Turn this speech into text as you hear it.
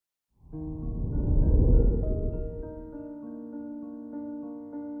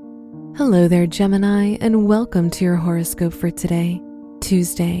Hello there, Gemini, and welcome to your horoscope for today,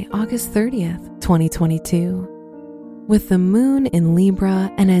 Tuesday, August 30th, 2022. With the moon in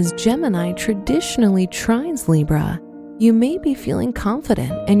Libra and as Gemini traditionally trines Libra, you may be feeling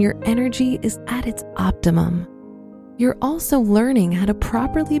confident and your energy is at its optimum. You're also learning how to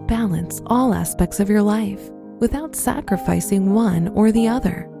properly balance all aspects of your life without sacrificing one or the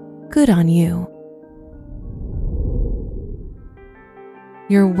other. Good on you.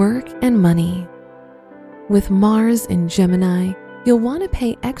 Your work and money. With Mars in Gemini, you'll want to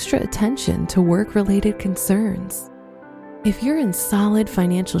pay extra attention to work-related concerns. If you're in solid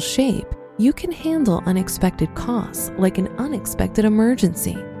financial shape, you can handle unexpected costs like an unexpected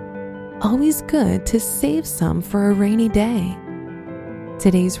emergency. Always good to save some for a rainy day.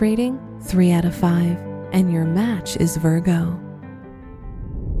 Today's rating, 3 out of 5, and your match is Virgo.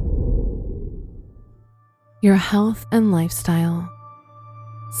 Your health and lifestyle.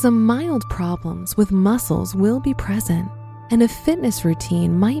 Some mild problems with muscles will be present, and a fitness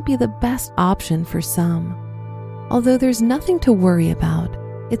routine might be the best option for some. Although there's nothing to worry about,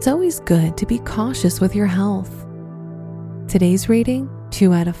 it's always good to be cautious with your health. Today's rating,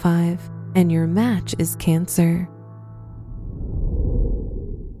 2 out of 5, and your match is Cancer.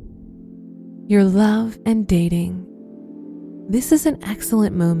 Your love and dating. This is an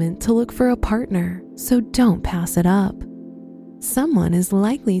excellent moment to look for a partner, so don't pass it up. Someone is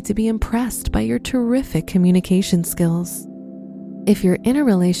likely to be impressed by your terrific communication skills. If you're in a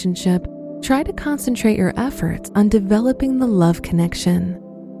relationship, try to concentrate your efforts on developing the love connection.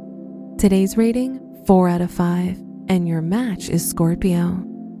 Today's rating, 4 out of 5, and your match is Scorpio.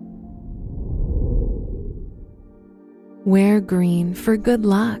 Wear green for good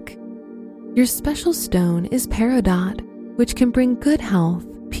luck. Your special stone is peridot, which can bring good health,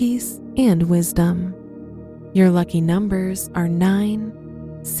 peace, and wisdom. Your lucky numbers are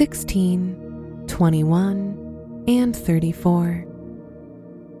 9, 16, 21, and 34.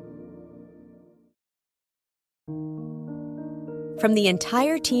 From the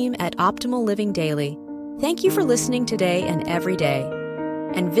entire team at Optimal Living Daily, thank you for listening today and every day.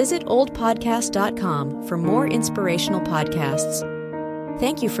 And visit oldpodcast.com for more inspirational podcasts.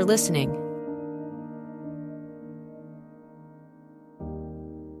 Thank you for listening.